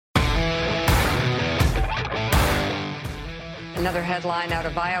Another headline out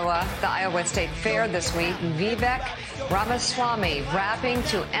of Iowa. The Iowa State Fair this week. Vivek Ramaswamy rapping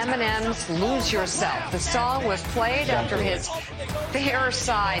to Eminem's Lose Yourself. The song was played after his fair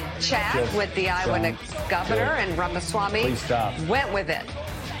side chat with the Iowa governor, and Ramaswamy went with it.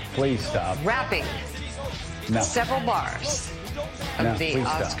 Please stop. Rapping several bars of the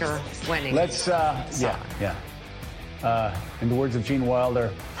Oscar-winning song. In the words of Gene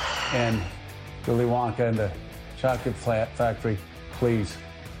Wilder and Willy Wonka and the Chocolate Factory, please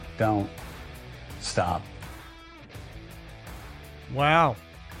don't stop. Wow.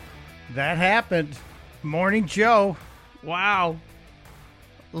 That happened. Morning Joe. Wow.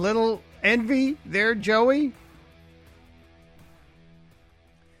 Little envy there, Joey.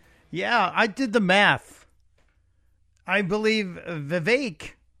 Yeah, I did the math. I believe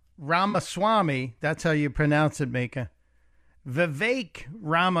Vivek Ramaswamy, that's how you pronounce it, Mika. Vivek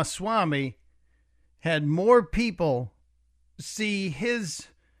Ramaswamy had more people see his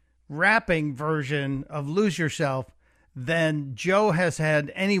rapping version of Lose Yourself than Joe has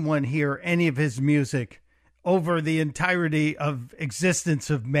had anyone hear any of his music over the entirety of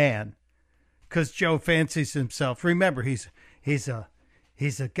existence of man. Because Joe fancies himself. Remember, he's a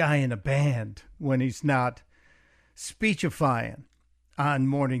guy in a band when he's not speechifying on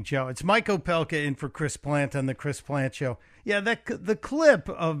Morning Joe. It's Mike Opelka in for Chris Plant on the Chris Plant Show. Yeah, the clip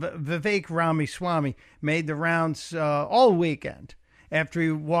of Vivek Ramaswamy made the rounds all weekend after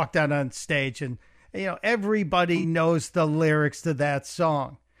he walked out on stage, and everybody knows the lyrics to that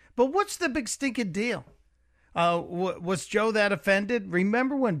song. But what's the big stinking deal? Was Joe that offended?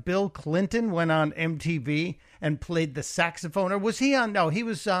 Remember when Bill Clinton went on MTV and played the saxophone? Or was he on? No, he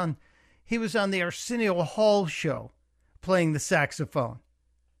was on the Arsenio Hall show playing the saxophone.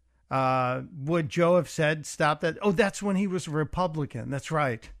 Would Joe have said, stop that? Oh, that's when he was a Republican. That's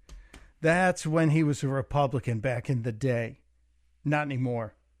right. That's when he was a Republican back in the day. Not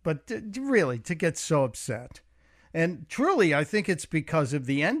anymore. But really, to get so upset. And truly, I think it's because of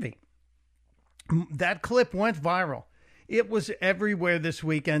the envy. That clip went viral. It was everywhere this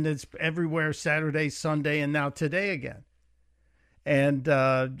weekend. It's everywhere Saturday, Sunday, and now today again. And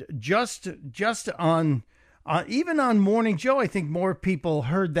just on... even on Morning Joe, I think more people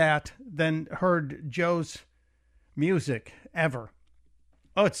heard that than heard Joe's music ever.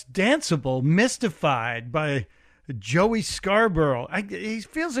 Oh, it's danceable, mystified by Joey Scarborough. He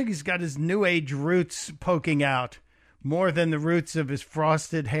feels like he's got his new age roots poking out more than the roots of his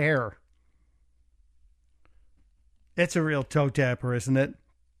frosted hair. It's a real toe tapper, isn't it?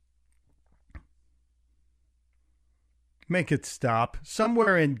 Make it stop.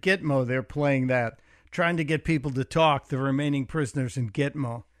 Somewhere in Gitmo, they're playing that. Trying to get people to talk, the remaining prisoners in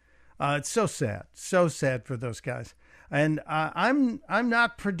Gitmo. It's so sad for those guys. And I'm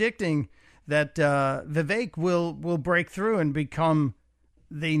not predicting that Vivek will break through and become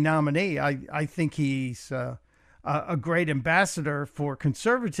the nominee. I think he's a great ambassador for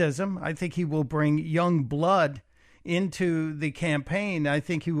conservatism. I think he will bring young blood into the campaign. I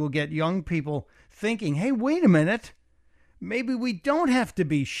think he will get young people thinking, hey, wait a minute. Maybe we don't have to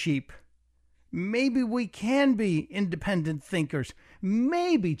be sheep. Maybe we can be independent thinkers.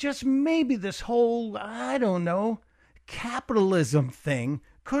 Maybe, just maybe this whole, I don't know, capitalism thing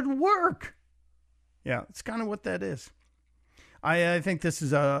could work. Yeah, it's kind of what that is. I think this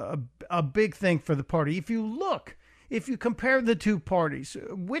is a big thing for the party. If you compare the two parties,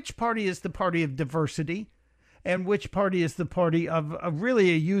 which party is the party of diversity and which party is the party of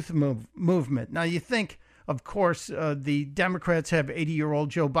really a youth movement? Now, you think, of course, the Democrats have 80-year-old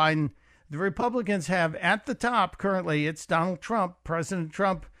Joe Biden. The Republicans have at the top currently, it's Donald Trump, President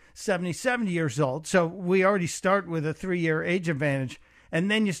Trump, 77 years old. So we already start with a 3-year age advantage. And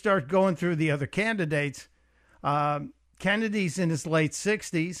then you start going through the other candidates. Kennedy's in his late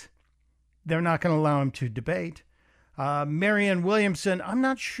 60s. They're not going to allow him to debate. Marianne Williamson, I'm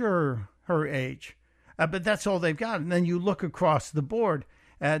not sure her age, but that's all they've got. And then you look across the board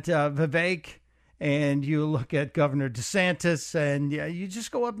at Vivek, and you look at Governor DeSantis, and you just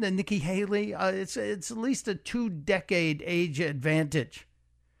go up to Nikki Haley. It's at least a 2-decade age advantage.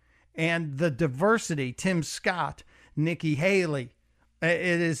 And the diversity, Tim Scott, Nikki Haley, it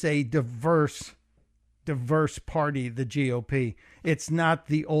is a diverse party, the GOP. It's not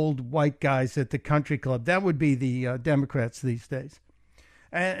the old white guys at the country club. That would be the Democrats these days.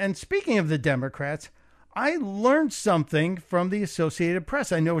 And speaking of the Democrats, I learned something from the Associated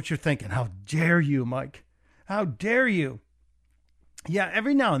Press. I know what you're thinking. How dare you, Mike? How dare you? Yeah,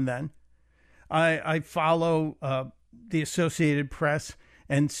 every now and then I follow the Associated Press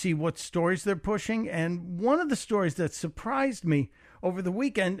and see what stories they're pushing. And one of the stories that surprised me over the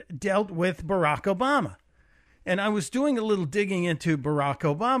weekend dealt with Barack Obama. And I was doing a little digging into Barack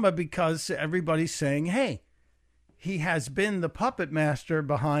Obama because everybody's saying, hey, he has been the puppet master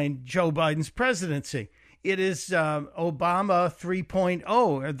behind Joe Biden's presidency. It is Obama 3.0,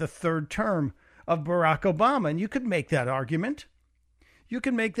 or the third term of Barack Obama. And you could make that argument. You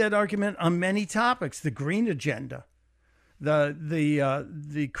can make that argument on many topics. The green agenda,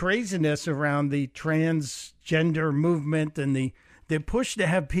 the craziness around the transgender movement, and the push to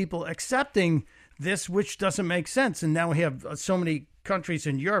have people accepting this, which doesn't make sense. And now we have so many countries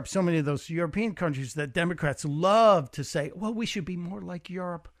in Europe, so many of those European countries that Democrats love to say, well, we should be more like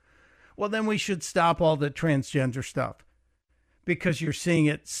Europe. Well, then we should stop all the transgender stuff, because you're seeing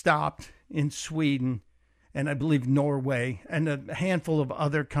it stopped in Sweden and I believe Norway, and a handful of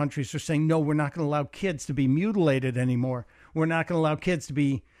other countries are saying, no, we're not going to allow kids to be mutilated anymore. We're not going to allow kids to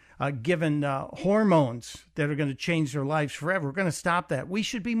be given hormones that are going to change their lives forever. We're going to stop that. We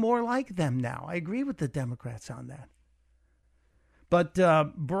should be more like them now. I agree with the Democrats on that. But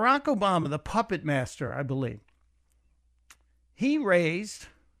Barack Obama, the puppet master, I believe, he raised,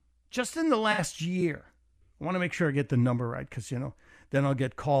 just in the last year, I want to make sure I get the number right, because, then I'll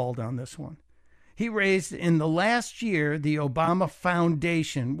get called on this one. He raised, in the last year, the Obama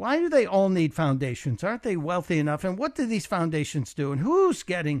Foundation. Why do they all need foundations? Aren't they wealthy enough? And what do these foundations do? And who's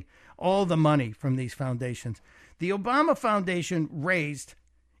getting all the money from these foundations? The Obama Foundation raised,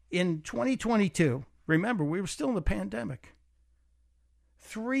 in 2022, remember, we were still in the pandemic,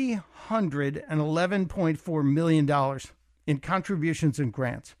 $311.4 million in contributions and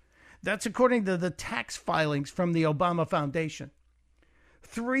grants. That's according to the tax filings from the Obama Foundation.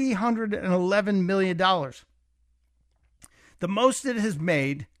 $311 million. The most it has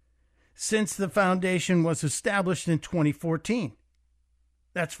made since the foundation was established in 2014.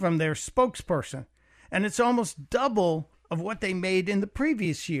 That's from their spokesperson. And it's almost double of what they made in the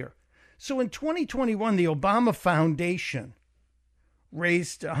previous year. So in 2021, the Obama Foundation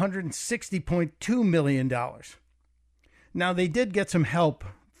raised $160.2 million. Now, they did get some help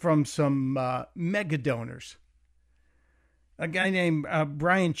from some mega donors. A guy named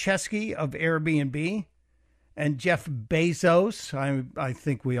Brian Chesky of Airbnb, and Jeff Bezos. I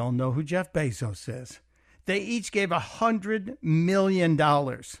think we all know who Jeff Bezos is. They each gave $100 million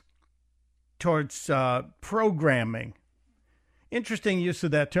towards programming. Interesting use of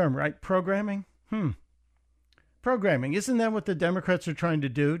that term, right? Programming? Programming. Isn't that what the Democrats are trying to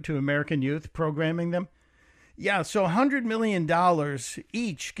do to American youth? Programming them? Yeah, so $100 million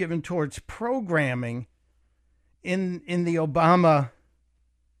each given towards programming in the Obama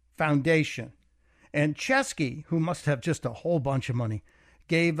Foundation. And Chesky, who must have just a whole bunch of money,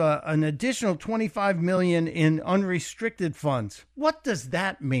 gave an additional $25 million in unrestricted funds. What does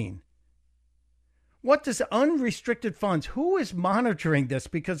that mean? What does unrestricted funds? Who is monitoring this?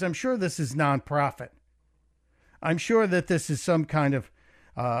 Because I'm sure this is nonprofit. I'm sure that this is some kind of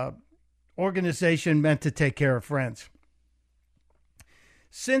organization meant to take care of friends.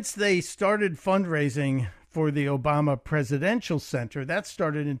 Since they started fundraising for the Obama Presidential Center, that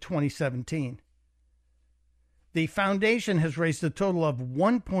started in 2017. The foundation has raised a total of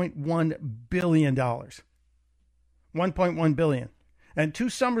 $1.1 billion. $1.1 billion. And 2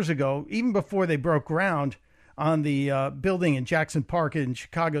 summers ago, even before they broke ground on the building in Jackson Park in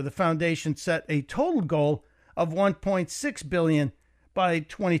Chicago, the foundation set a total goal of $1.6 billion by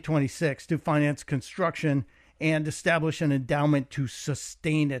 2026 to finance construction and establish an endowment to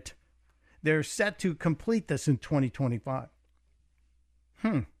sustain it. They're set to complete this in 2025.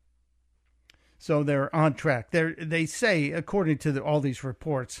 So they're on track. They say, according to all these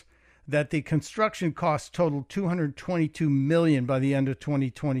reports, that the construction costs totaled $222 million by the end of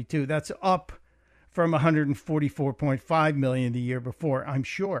 2022. That's up from $144.5 million the year before, I'm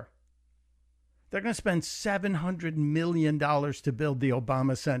sure. They're going to spend $700 million to build the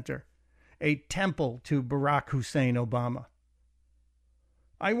Obama Center, a temple to Barack Hussein Obama.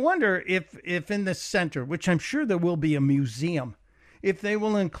 I wonder if in the center, which I'm sure there will be a museum, if they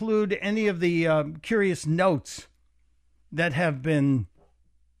will include any of the curious notes that have been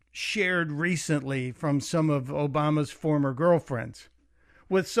shared recently from some of Obama's former girlfriends,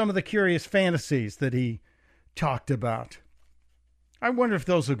 with some of the curious fantasies that he talked about. I wonder if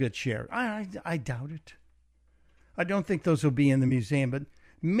those will get shared. I doubt it. I don't think those will be in the museum, but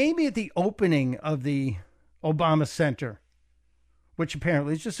maybe at the opening of the Obama Center, which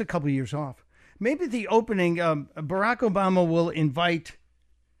apparently is just a couple years off. Maybe at the opening, Barack Obama will invite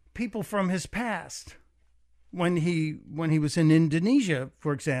people from his past. When he was in Indonesia,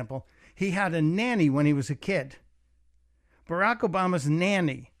 for example, he had a nanny when he was a kid. Barack Obama's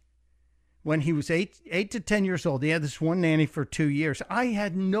nanny, when he was 8 to 10 years old, he had this one nanny for 2 years. I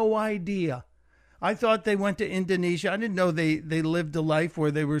had no idea I thought they went to Indonesia. I didn't know they lived a life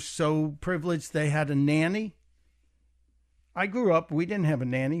where they were so privileged they had a nanny. I grew up, we didn't have a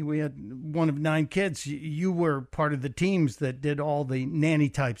nanny. We had one of 9 kids. You were part of the teams that did all the nanny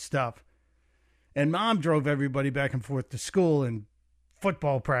type stuff. And Mom drove everybody back and forth to school and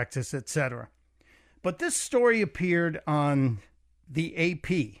football practice, etc. But this story appeared on the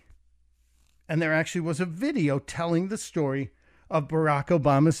AP. And there actually was a video telling the story of Barack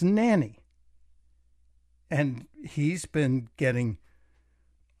Obama's nanny. And he's been getting,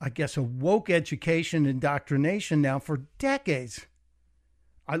 I guess, a woke education indoctrination now for decades.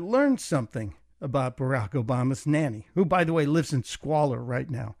 I learned something about Barack Obama's nanny, who, by the way, lives in squalor right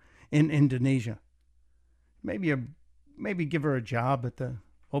now in Indonesia. Maybe give her a job at the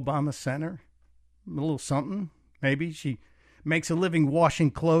Obama Center. A little something. Maybe she makes a living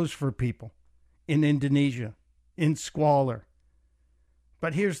washing clothes for people in Indonesia, in squalor.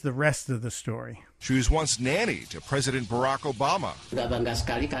 But here's the rest of the story. She was once nanny to President Barack Obama.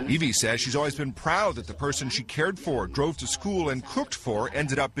 Evie says she's always been proud that the person she cared for, drove to school, and cooked for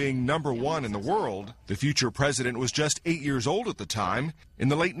ended up being #1 in the world. The future president was just 8 years old at the time. In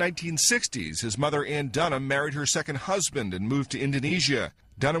the late 1960s, his mother, Ann Dunham, married her second husband and moved to Indonesia.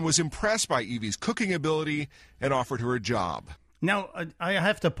 Dunham was impressed by Evie's cooking ability and offered her a job. Now, I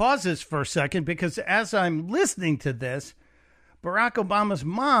have to pause this for a second because as I'm listening to this, Barack Obama's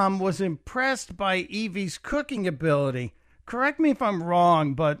mom was impressed by Evie's cooking ability. Correct me if I'm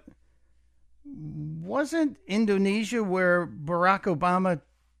wrong, but wasn't Indonesia where Barack Obama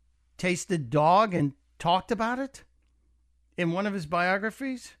tasted dog and talked about it in one of his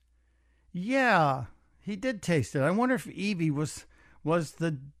biographies? Yeah, he did taste it. I wonder if Evie was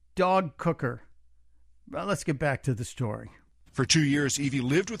the dog cooker. Well, let's get back to the story. For 2 years, Evie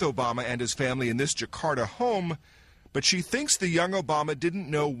lived with Obama and his family in this Jakarta home, but she thinks the young Obama didn't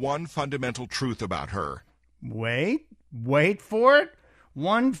know one fundamental truth about her. Wait for it.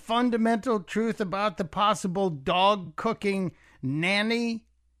 One fundamental truth about the possible dog cooking nanny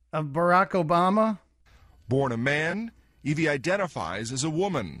of Barack Obama? Born a man, Evie identifies as a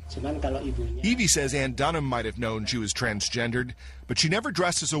woman. Evie says Ann Dunham might have known she was transgendered, but she never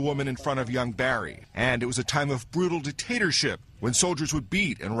dressed as a woman in front of young Barry. And it was a time of brutal dictatorship when soldiers would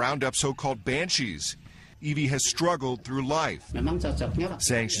beat and round up so-called banshees. Evie has struggled through life,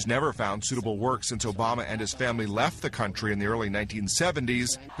 saying she's never found suitable work since Obama and his family left the country in the early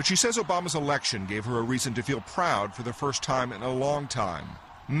 1970s, but she says Obama's election gave her a reason to feel proud for the first time in a long time.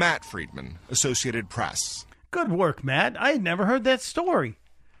 Matt Friedman, Associated Press. Good work, Matt. I had never heard that story.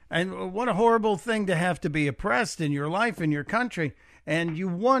 And what a horrible thing to have to be oppressed in your life, in your country. And you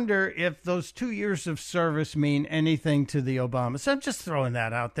wonder if those 2 years of service mean anything to the Obamas. So I'm just throwing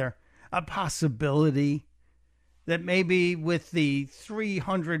that out there. A possibility that maybe with the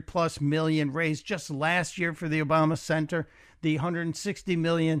 $300+ million raised just last year for the Obama Center, the $160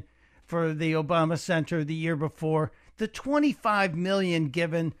 million for the Obama Center the year before, the $25 million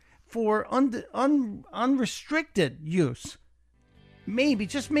given for unrestricted use. Maybe,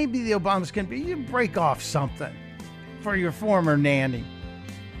 just maybe the Obamas can you break off something for your former nanny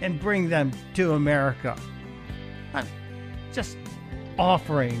and bring them to America. I'm just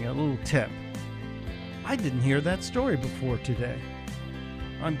offering a little tip. I didn't hear that story before today.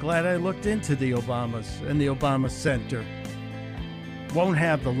 I'm glad I looked into the Obamas and the Obama Center. Won't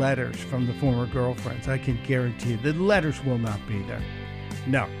have the letters from the former girlfriends. I can guarantee you the letters will not be there.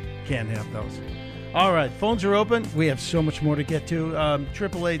 No, can't have those. All right, phones are open. We have so much more to get to.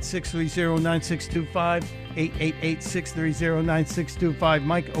 888-630-9625, 888-630-9625.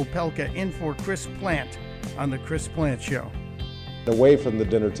 Mike Opelka in for Chris Plant on the Chris Plant Show. Away from the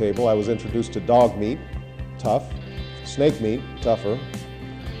dinner table, I was introduced to dog meat, tough, snake meat, tougher,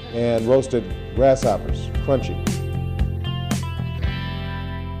 and roasted grasshoppers, crunchy.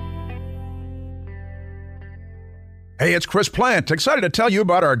 Hey, it's Chris Plant, excited to tell you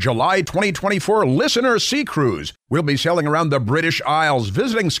about our July 2024 Listener Sea Cruise. We'll be sailing around the British Isles,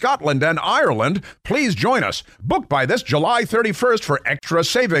 visiting Scotland and Ireland. Please join us. Book by this July 31st for extra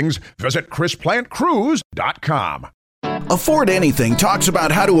savings. Visit ChrisPlantCruise.com. Afford Anything talks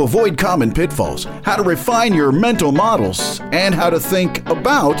about how to avoid common pitfalls, how to refine your mental models, and how to think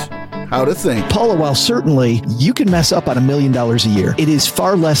about how to think. Paula, while certainly you can mess up on $1 million a year, it is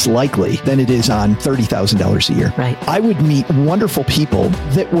far less likely than it is on $30,000 a year. Right. I would meet wonderful people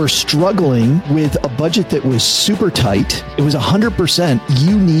that were struggling with a budget that was super tight. It was 100%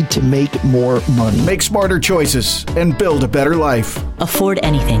 you need to make more money. Make smarter choices and build a better life. Afford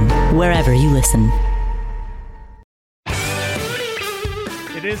Anything, wherever you listen.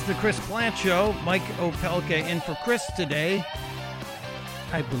 It is the Chris Plant Show. Mike Opelka in for Chris today.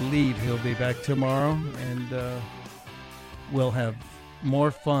 I believe he'll be back tomorrow, and we'll have more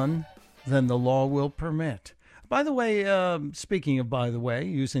fun than the law will permit. By the way, speaking of by the way,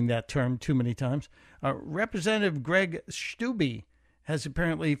 using that term too many times, Representative Greg Steube has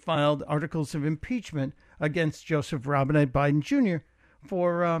apparently filed articles of impeachment against Joseph Robinette Biden Jr.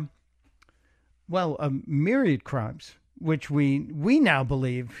 for, myriad crimes, which we now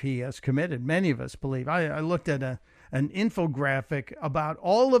believe he has committed. Many of us believe. I looked at an infographic about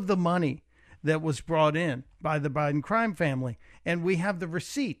all of the money that was brought in by the Biden crime family, and we have the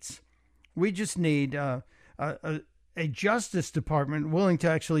receipts. We just need a Justice Department willing to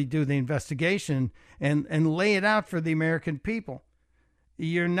actually do the investigation and lay it out for the American people.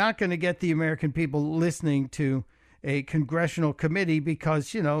 You're not going to get the American people listening to a congressional committee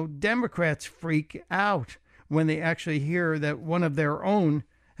because, Democrats freak out when they actually hear that one of their own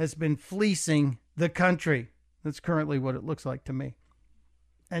has been fleecing the country. That's currently what it looks like to me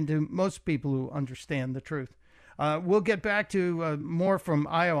and to most people who understand the truth. We'll get back to more from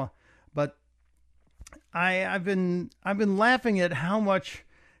Iowa, but I've been laughing at how much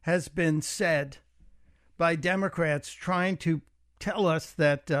has been said by Democrats trying to tell us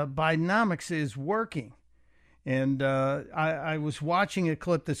that Bidenomics is working. And I was watching a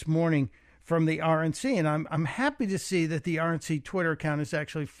clip this morning from the RNC, and I'm happy to see that the RNC Twitter account is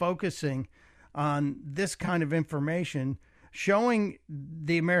actually focusing on this kind of information, showing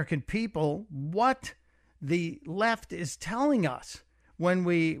the American people what the left is telling us when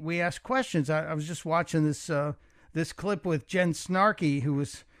we ask questions. I was just watching this clip with Jen Snarky, who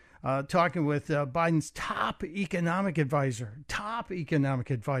was talking with Biden's top economic advisor,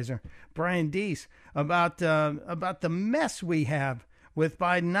 Brian Deese, about the mess we have with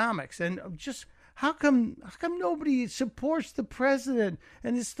Bidenomics, and just how come nobody supports the president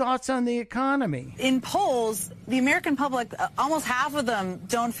and his thoughts on the economy? In polls, the American public, almost half of them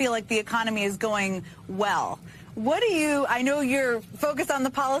don't feel like the economy is going well. I know you're focused on the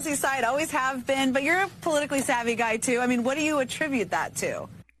policy side, always have been, but you're a politically savvy guy too. I mean, what do you attribute that to?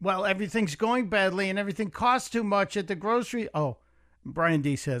 Well, everything's going badly and everything costs too much at the grocery. Oh, Brian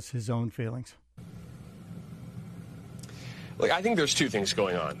Deese has his own feelings. Look, I think there's two things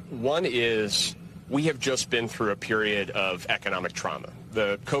going on. One is we have just been through a period of economic trauma.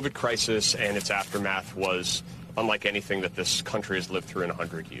 The COVID crisis and its aftermath was unlike anything that this country has lived through in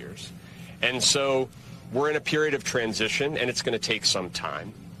 100 years. And so we're in a period of transition, and it's going to take some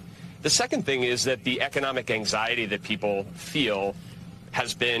time. The second thing is that the economic anxiety that people feel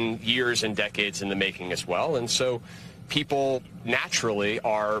has been years and decades in the making as well. And so people naturally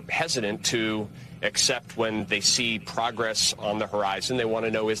are hesitant to accept when they see progress on the horizon. They want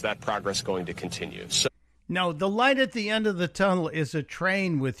to know, is that progress going to continue? No, the light at the end of the tunnel is a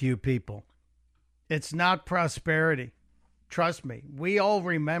train with you people. It's not prosperity. Trust me. We all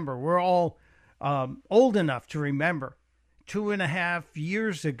remember. We're all old enough to remember 2.5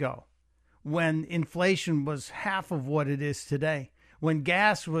 years ago when inflation was half of what it is today, when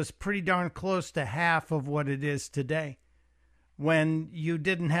gas was pretty darn close to half of what it is today, when you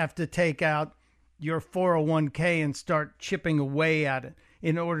didn't have to take out your 401k and start chipping away at it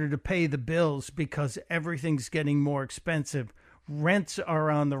in order to pay the bills because everything's getting more expensive. Rents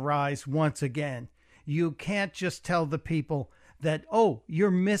are on the rise once again. You can't just tell the people that, oh, you're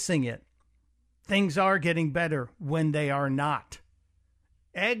missing it. Things are getting better when they are not.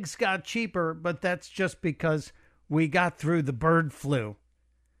 Eggs got cheaper, but that's just because we got through the bird flu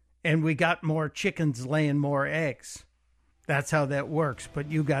and we got more chickens laying more eggs. That's how that works,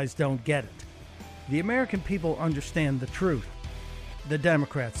 but you guys don't get it. The American people understand the truth. The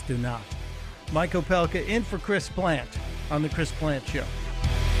Democrats do not. Mike Opelka in for Chris Plant on The Chris Plant Show.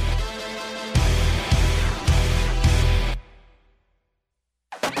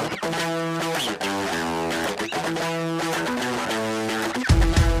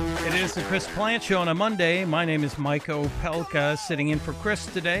 It is The Chris Plant Show on a Monday. My name is Mike Opelka, sitting in for Chris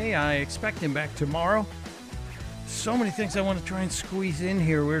today. I expect him back tomorrow. So many things I want to try and squeeze in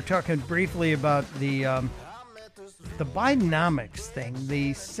here. We were talking briefly about the Bidenomics thing.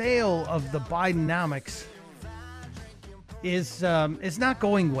 The sale of the Bidenomics is not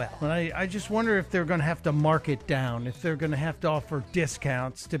going well. And I just wonder if they're going to have to mark it down, if they're going to have to offer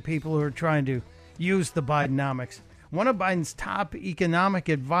discounts to people who are trying to use the Bidenomics. One of Biden's top economic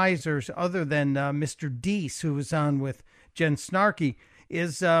advisors, other than Mr. Deese, who was on with Jen Snarky,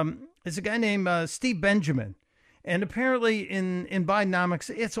 is a guy named Steve Benjamin. And apparently in Bidenomics,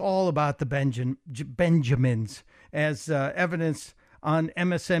 it's all about the Benjamins, as evidenced on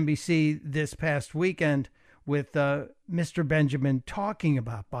MSNBC this past weekend with Mr. Benjamin talking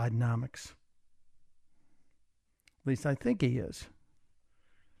about Bidenomics. At least I think he is.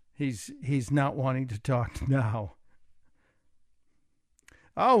 He's not wanting to talk now.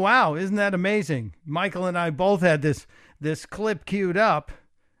 Oh, wow. Isn't that amazing? Michael and I both had this clip queued up,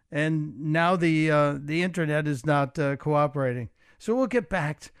 and now the internet is not cooperating. So we'll get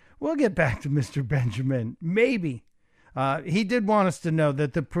back to Mr. Benjamin. Maybe. He did want us to know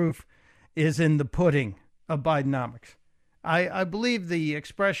that the proof is in the pudding of Bidenomics. I believe the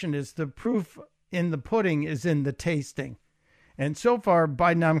expression is the proof in the pudding is in the tasting. And so far,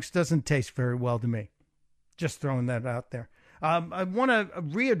 Bidenomics doesn't taste very well to me. Just throwing that out there. I want to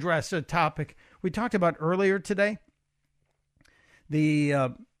readdress a topic we talked about earlier today.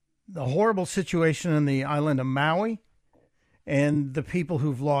 The horrible situation on the island of Maui and the people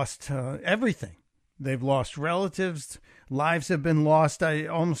who've lost everything. They've lost relatives. Lives have been lost.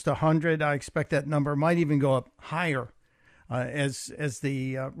 Almost 100. I expect that number might even go up higher as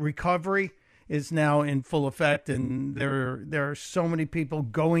the recovery is now in full effect, and there are so many people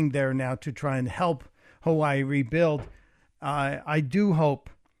going there now to try and help Hawaii rebuild. I do hope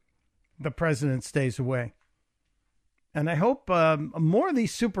the president stays away. And I hope more of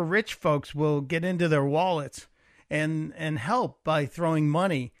these super rich folks will get into their wallets and help by throwing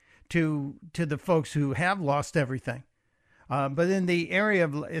money to the folks who have lost everything. But in the area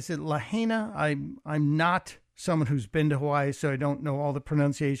of, is it Lahaina? I'm not someone who's been to Hawaii, so I don't know all the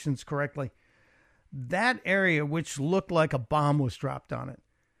pronunciations correctly. That area, which looked like a bomb was dropped on it.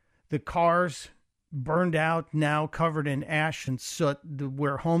 The cars burned out, now covered in ash and soot.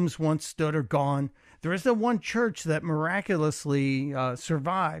 Where homes once stood are gone. There is the one church that miraculously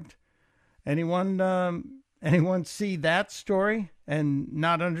survived. Anyone see that story and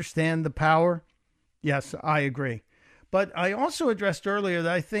not understand the power? Yes, I agree. But I also addressed earlier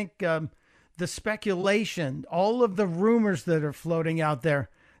that I think the speculation, all of the rumors that are floating out there,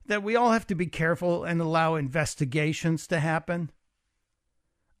 that we all have to be careful and allow investigations to happen.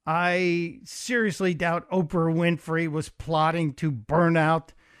 I seriously doubt Oprah Winfrey was plotting to burn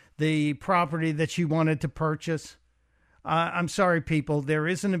out the property that she wanted to purchase. I'm sorry, people. There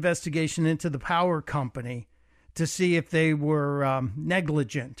is an investigation into the power company to see if they were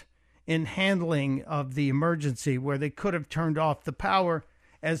negligent in handling of the emergency, where they could have turned off the power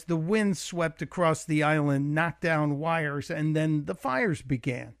as the wind swept across the island, knocked down wires, and then the fires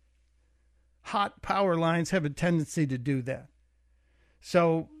began. Hot power lines have a tendency to do that.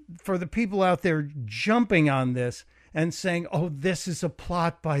 So for the people out there jumping on this and saying, oh, this is a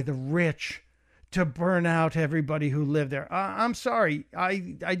plot by the rich to burn out everybody who lived there. I'm sorry.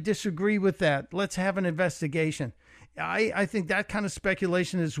 I disagree with that. Let's have an investigation. I think that kind of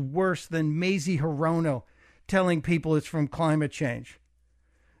speculation is worse than Mazie Hirono telling people it's from climate change.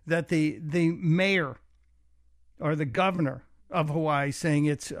 That the mayor or the governor of Hawaii saying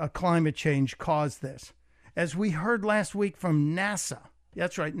it's a climate change caused this. As we heard last week from NASA,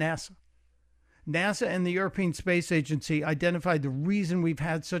 that's right, NASA. NASA and the European Space Agency identified the reason we've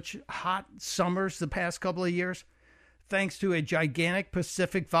had such hot summers the past couple of years, thanks to a gigantic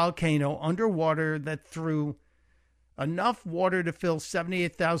Pacific volcano underwater that threw enough water to fill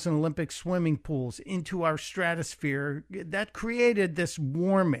 78,000 Olympic swimming pools into our stratosphere that created this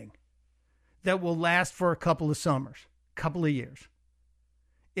warming that will last for a couple of summers, couple of years.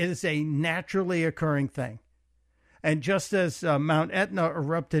 It is a naturally occurring thing. And just as Mount Etna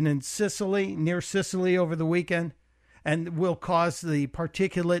erupted in Sicily, near Sicily over the weekend, and will cause the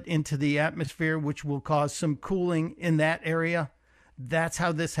particulate into the atmosphere, which will cause some cooling in that area, that's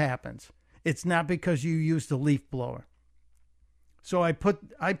how this happens. It's not because you used a leaf blower. So I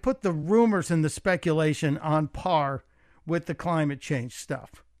put the rumors and the speculation on par with the climate change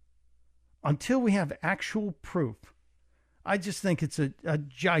stuff. Until we have actual proof, I just think it's a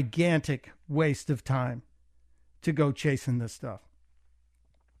gigantic waste of time to go chasing this stuff.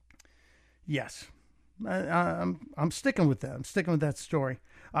 Yes, I'm sticking with that. I'm sticking with that story.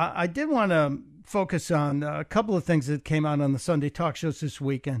 I did want to focus on a couple of things that came out on the Sunday talk shows this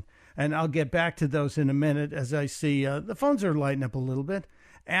weekend, and I'll get back to those in a minute as I see the phones are lighting up a little bit.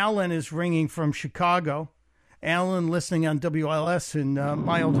 Alan is ringing from Chicago. Alan, listening on WLS in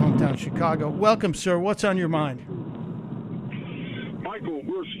my old hometown, Chicago. Welcome, sir. What's on your mind? Michael,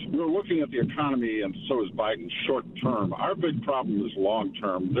 we're looking at the economy, and so is Biden, short term. Our big problem is long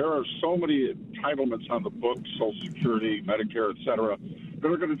term. There are so many entitlements on the books, Social Security, Medicare, et cetera,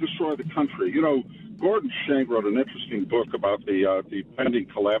 that are going to destroy the country. You know, Gordon Shank wrote an interesting book about the pending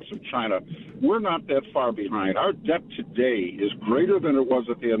collapse of China. We're not that far behind. Our debt today is greater than it was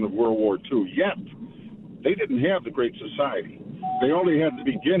at the end of World War II, yet they didn't have the Great Society. They only had the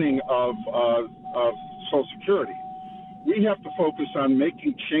beginning of Social Security. We have to focus on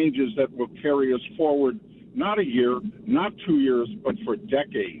making changes that will carry us forward not a year, not 2 years, but for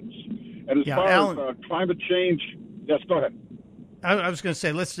decades. And as far Alan, as climate change, yes, go ahead. I was going to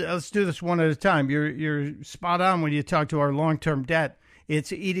say let's do this one at a time. You're spot on when you talk to our long-term debt.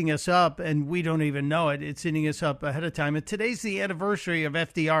 It's eating us up, and we don't even know it. It's eating us up ahead of time. And today's the anniversary of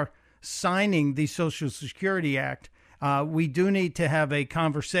FDR signing the Social Security Act. We do need to have a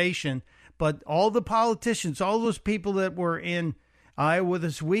conversation, but all the politicians, all those people that were in Iowa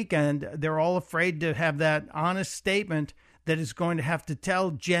this weekend, they're all afraid to have that honest statement that is going to have to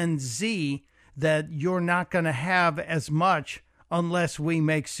tell Gen Z that you're not going to have as much unless we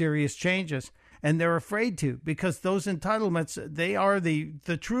make serious changes. And they're afraid to, because those entitlements, they are the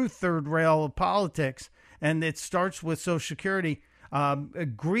true third rail of politics. And it starts with Social Security.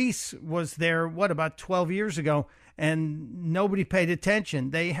 Greece was there, about 12 years ago, and nobody paid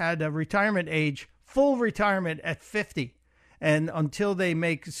attention. They had a retirement age, full retirement at 50. And until they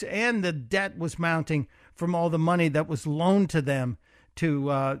and the debt was mounting from all the money that was loaned to them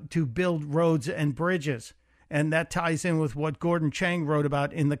to build roads and bridges. And that ties in with what Gordon Chang wrote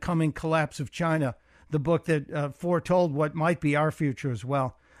about in The Coming Collapse of China, the book that foretold what might be our future as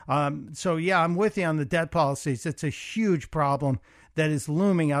well. So, yeah, I'm with you on the debt policies. It's a huge problem that is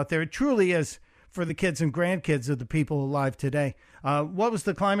looming out there. It truly is for the kids and grandkids of the people alive today. What was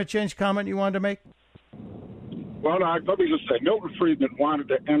the climate change comment you wanted to make? Well, let me just say, Milton Friedman wanted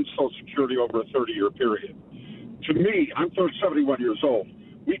to end Social Security over a 30-year period. To me, I'm 71 years old.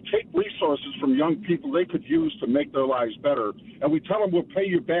 We take resources from young people they could use to make their lives better, and we tell them we'll pay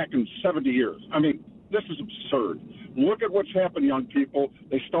you back in 70 years. I mean, this is absurd. Look at what's happened, young people.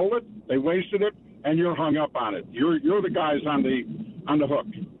 They stole it, they wasted it, and you're hung up on it. You're the guys on the hook.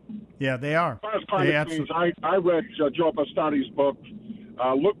 Yeah, they are. As far as climate change, I read Joe Bastati's book.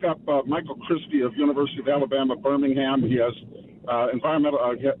 Look up Michael Christie of University of Alabama, Birmingham. He has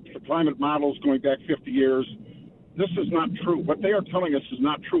climate models going back 50 years. This is not true. What they are telling us is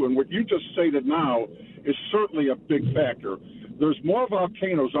not true. And what you just stated now is certainly a big factor. There's more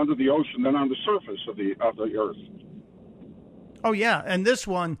volcanoes under the ocean than on the surface of the Earth. Oh, yeah. And this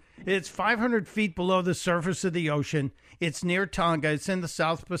one, it's 500 feet below the surface of the ocean. It's near Tonga. It's in the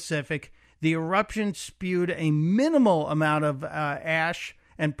South Pacific. The eruption spewed a minimal amount of ash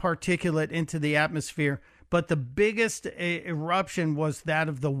and particulate into the atmosphere. But the biggest eruption was that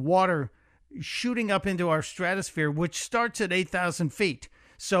of the water shooting up into our stratosphere, which starts at 8,000 feet.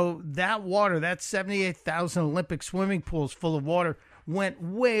 So that water, that 78,000 Olympic swimming pools full of water, went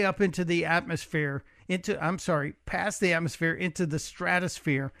way up into the atmosphere, past the atmosphere into the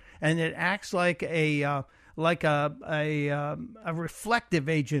stratosphere, and it acts like a reflective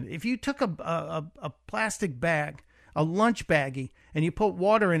agent. If you took a plastic bag, a lunch baggie, and you put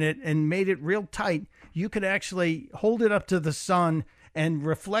water in it and made it real tight, you could actually hold it up to the sun and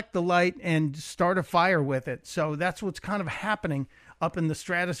reflect the light and start a fire with it. So that's what's kind of happening up in the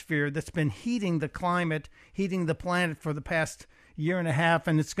stratosphere that's been heating the climate, heating the planet for the past year and a half,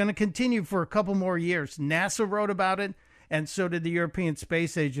 and it's going to continue for a couple more years. NASA wrote about it, and so did the European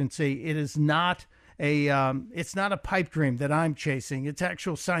Space Agency. It is not it's not a pipe dream that I'm chasing. It's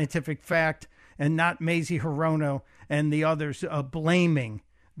actual scientific fact, and not Mazie Hirono and the others blaming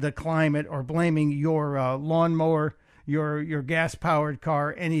the climate or blaming your lawnmower, your gas-powered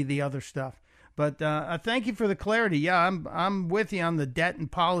car, any of the other stuff. But thank you for the clarity. Yeah, I'm with you on the debt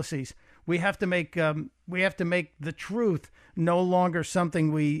and policies. We have to make the truth no longer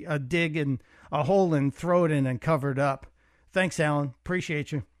something we dig in a hole and throw it in and cover it up. Thanks, Alan.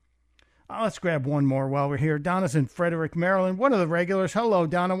 Appreciate you. Let's grab one more while we're here. Donna's in Frederick, Maryland. One of the regulars. Hello,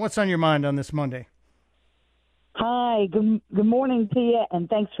 Donna. What's on your mind on this Monday? Hi, good morning to you, and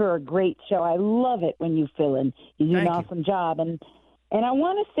thanks for a great show. I love it when you fill in. You do an awesome job. And I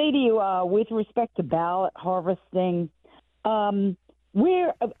want to say to you, with respect to ballot harvesting,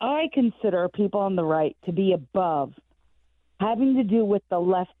 where I consider people on the right to be above having to do what the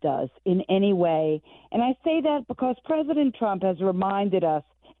left does in any way. And I say that because President Trump has reminded us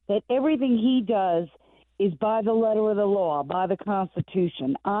that everything he does is by the letter of the law, by the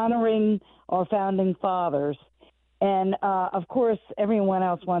Constitution, honoring our founding fathers. And, of course, everyone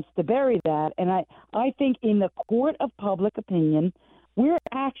else wants to bury that. And I think in the court of public opinion, we're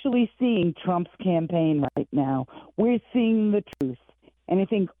actually seeing Trump's campaign right now. We're seeing the truth. And I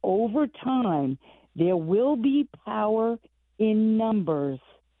think over time, there will be power in numbers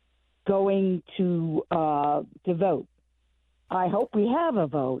going to vote. I hope we have a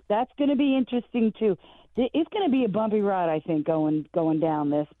vote. That's going to be interesting, too. It's going to be a bumpy ride, I think, going down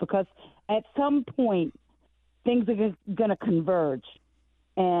this, because at some point, things are going to converge.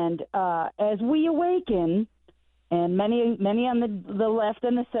 And as we awaken, and many on the left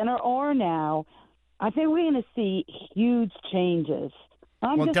and the center are now, I think we're going to see huge changes.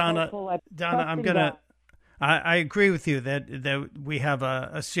 Donna, I agree with you that we have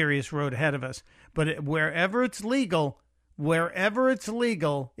a serious road ahead of us. But wherever it's legal,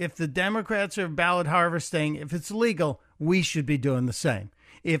 if the Democrats are ballot harvesting, if it's legal, we should be doing the same.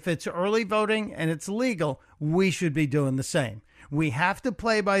 If it's early voting and it's legal, we should be doing the same. We have to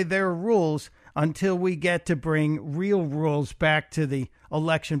play by their rules until we get to bring real rules back to the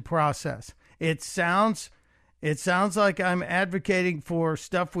election process. It sounds like I'm advocating for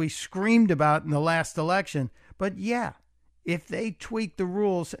stuff we screamed about in the last election. But yeah, if they tweaked the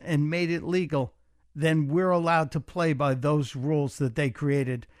rules and made it legal, then we're allowed to play by those rules that they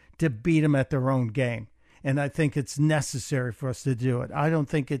created to beat them at their own game. And I think it's necessary for us to do it. I don't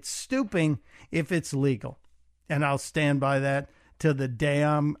think it's stooping if it's legal. And I'll stand by that till the day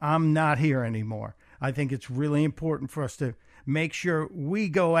I'm not here anymore. I think it's really important for us to make sure we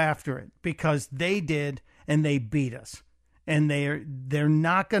go after it because they did and they beat us. And they're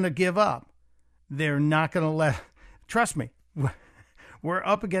not going to give up. They're not going to trust me, we're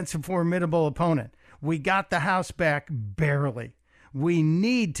up against a formidable opponent. We got the House back barely. We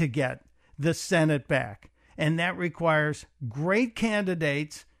need to get the Senate back. And that requires great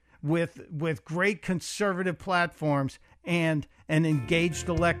candidates with great conservative platforms and an engaged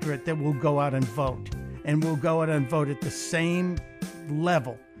electorate that will go out and vote. And will go out and vote at the same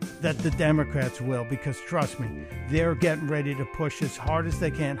level that the Democrats will, because trust me, they're getting ready to push as hard as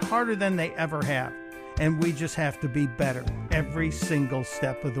they can, harder than they ever have. And we just have to be better every single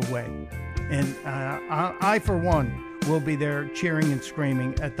step of the way. And I, for one, will be there cheering and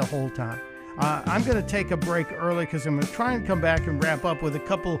screaming at the whole time. I'm going to take a break early because I'm going to try and come back and wrap up with a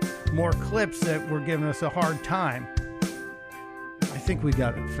couple more clips that were giving us a hard time. I think we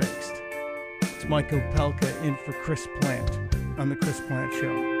got it fixed. It's Mike Opelka in for Chris Plant on The Chris Plant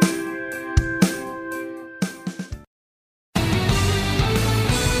Show.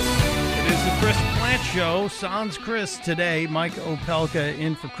 It is The Chris Plant Show. Sans Chris today. Mike Opelka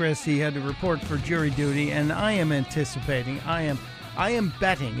in for Chris. He had to report for jury duty, and I am anticipating. I am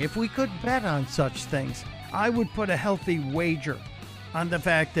betting. If we could bet on such things, I would put a healthy wager on the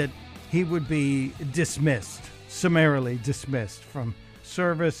fact that he would be dismissed, summarily dismissed from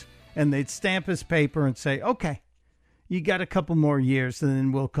service, and they'd stamp his paper and say, okay, you got a couple more years, and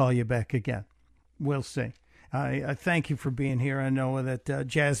then we'll call you back again. We'll see. I thank you for being here. I know that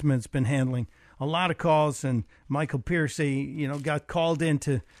Jasmine's been handling a lot of calls, and Michael Piercy, got called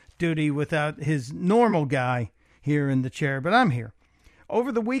into duty without his normal guy here in the chair, but I'm here.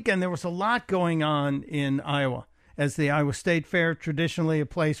 Over the weekend, there was a lot going on in Iowa, as the Iowa State Fair, traditionally a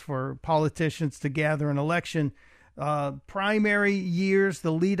place for politicians to gather an election, primary years,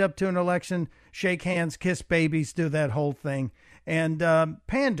 the lead up to an election, shake hands, kiss babies, do that whole thing, and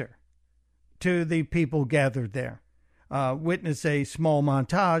pander to the people gathered there. Witness a small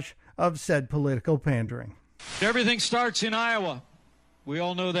montage of said political pandering. Everything starts in Iowa. We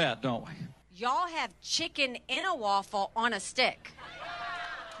all know that, don't we? Y'all have chicken in a waffle on a stick.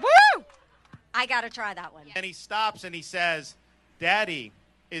 Woo! I got to try that one. And he stops and he says, Daddy,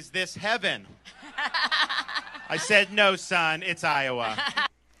 is this heaven? I said, no, son, it's Iowa.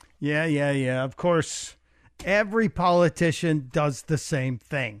 Yeah. Of course, every politician does the same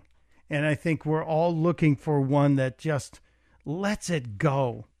thing. And I think we're all looking for one that just lets it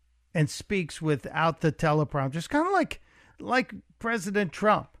go and speaks without the teleprompter. Just kind of like President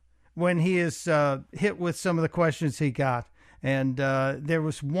Trump when he is hit with some of the questions he got. And there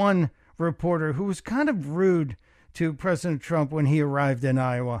was one reporter who was kind of rude to President Trump when he arrived in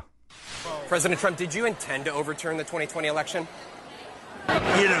Iowa. President Trump, did you intend to overturn the 2020 election? You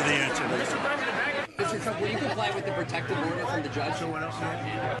know the answer. Mr. Trump, will you comply with the protective order from the judge? So what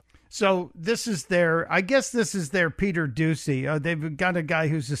else? So this is their Peter Doocy. They've got a guy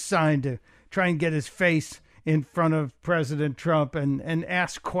who's assigned to try and get his face in front of President Trump and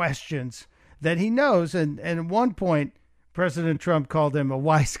ask questions that he knows. And at one point, President Trump called him a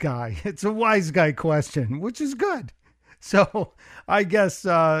wise guy. It's a wise guy question, which is good. So I guess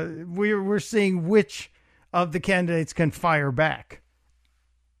we're seeing which of the candidates can fire back.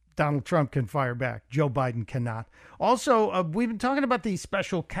 Donald Trump can fire back. Joe Biden cannot. Also, we've been talking about the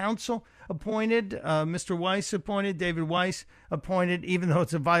special counsel appointed, Mr. Weiss appointed, David Weiss appointed, even though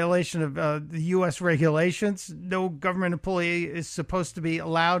it's a violation of the U.S. regulations. No government employee is supposed to be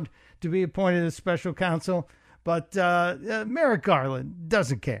allowed to be appointed as special counsel. But Merrick Garland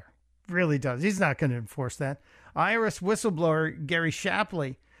doesn't care, really does. He's not going to enforce that. IRS whistleblower Gary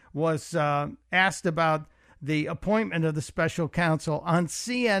Shapley was asked about the appointment of the special counsel on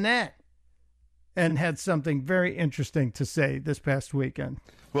CNN and had something very interesting to say this past weekend.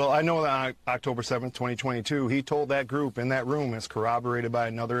 Well, I know that on October 7th, 2022, he told that group in that room, as corroborated by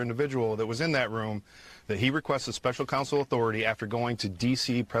another individual that was in that room, that he requested special counsel authority after going to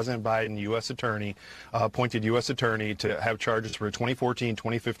D.C. President Biden, U.S. Attorney, appointed U.S. Attorney, to have charges for 2014,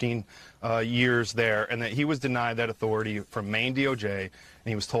 2015 years there, and that he was denied that authority from Maine DOJ, and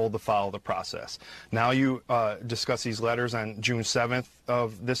he was told to follow the process. Now you discuss these letters on June 7th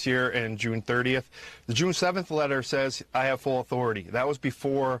of this year and June 30th. The June 7th letter says, I have full authority. That was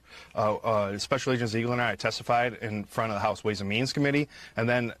before Special Agent Ziegler and I testified in front of the House Ways and Means Committee. And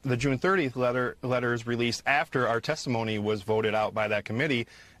then the June 30th letter is released after our testimony was voted out by that committee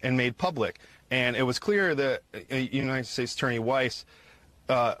and made public. And it was clear that United States Attorney Weiss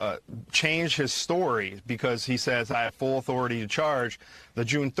changed his story because he says, I have full authority to charge. The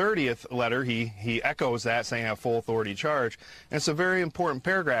June 30th letter, he echoes that, saying I have full authority to charge. And it's a very important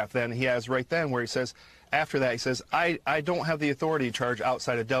paragraph then he has right then where he says, after that, he says, I don't have the authority to charge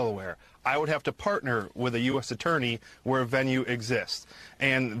outside of Delaware. I would have to partner with a U.S. attorney where a venue exists.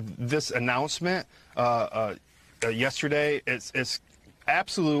 And this announcement yesterday, it's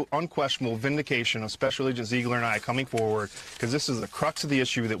absolute, unquestionable vindication of Special Agent Ziegler and I coming forward, because this is the crux of the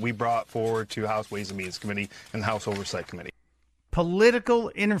issue that we brought forward to House Ways and Means Committee and the House Oversight Committee. Political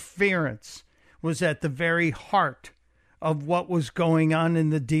interference was at the very heart of what was going on in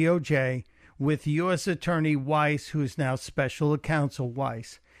the DOJ with U.S. Attorney Weiss, who is now Special Counsel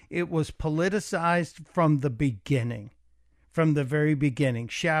Weiss. It was politicized from the beginning, from the very beginning.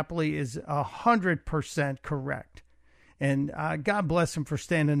 Shapley is 100% correct. And God bless him for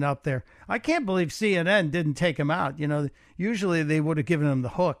standing up there. I can't believe CNN didn't take him out. You know, usually they would have given him the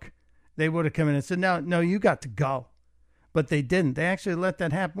hook. They would have come in and said, no, you got to go. But they didn't. They actually let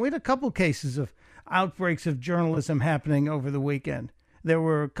that happen. We had a couple cases of outbreaks of journalism happening over the weekend. There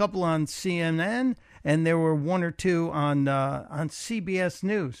were a couple on CNN, and there were one or two on CBS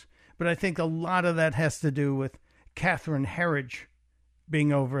News. But I think a lot of that has to do with Catherine Herridge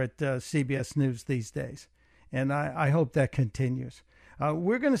being over at CBS News these days. And I hope that continues.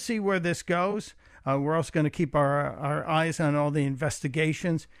 We're going to see where this goes. We're also going to keep our eyes on all the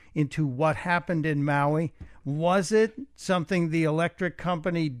investigations into what happened in Maui. Was it something the electric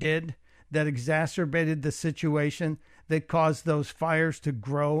company did that exacerbated the situation, that caused those fires to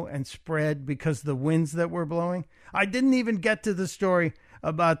grow and spread because of the winds that were blowing? I didn't even get to the story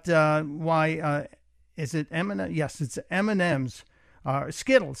about why, is it M&M? Yes, it's M&M's,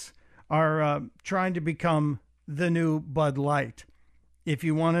 Skittles are trying to become the new Bud Light. If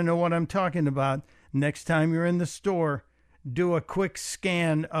you want to know what I'm talking about, next time you're in the store, do a quick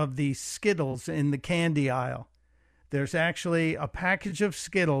scan of the Skittles in the candy aisle. There's actually a package of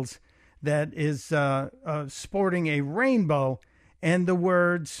Skittles that is sporting a rainbow and the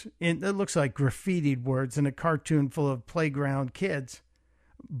words, it looks like graffitied words in a cartoon full of playground kids.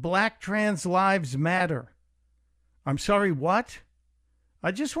 Black trans lives matter. I'm sorry, what?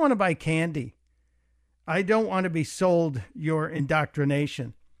 I just want to buy candy. I don't want to be sold your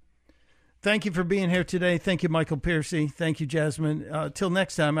indoctrination. Thank you for being here today. Thank you, Michael Piercy. Thank you, Jasmine. Till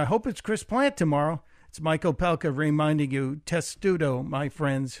next time, I hope it's Chris Plant tomorrow. It's Michael Pelka reminding you, testudo, my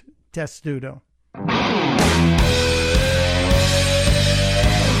friends, testudo.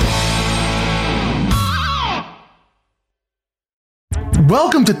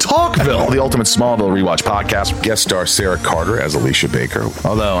 Welcome to Talkville, the ultimate Smallville rewatch podcast. Guest star Sarah Carter as Alicia Baker,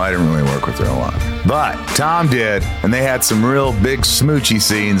 although I didn't really work with her a lot. But Tom did, and they had some real big smoochy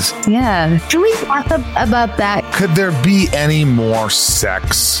scenes. Yeah. Can we talk about that? Could there be any more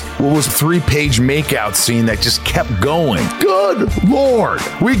sex? What was a 3-page makeout scene that just kept going? Good Lord.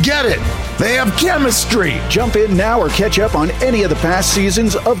 We get it. They have chemistry. Jump in now or catch up on any of the past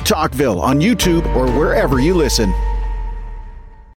seasons of Talkville on YouTube or wherever you listen.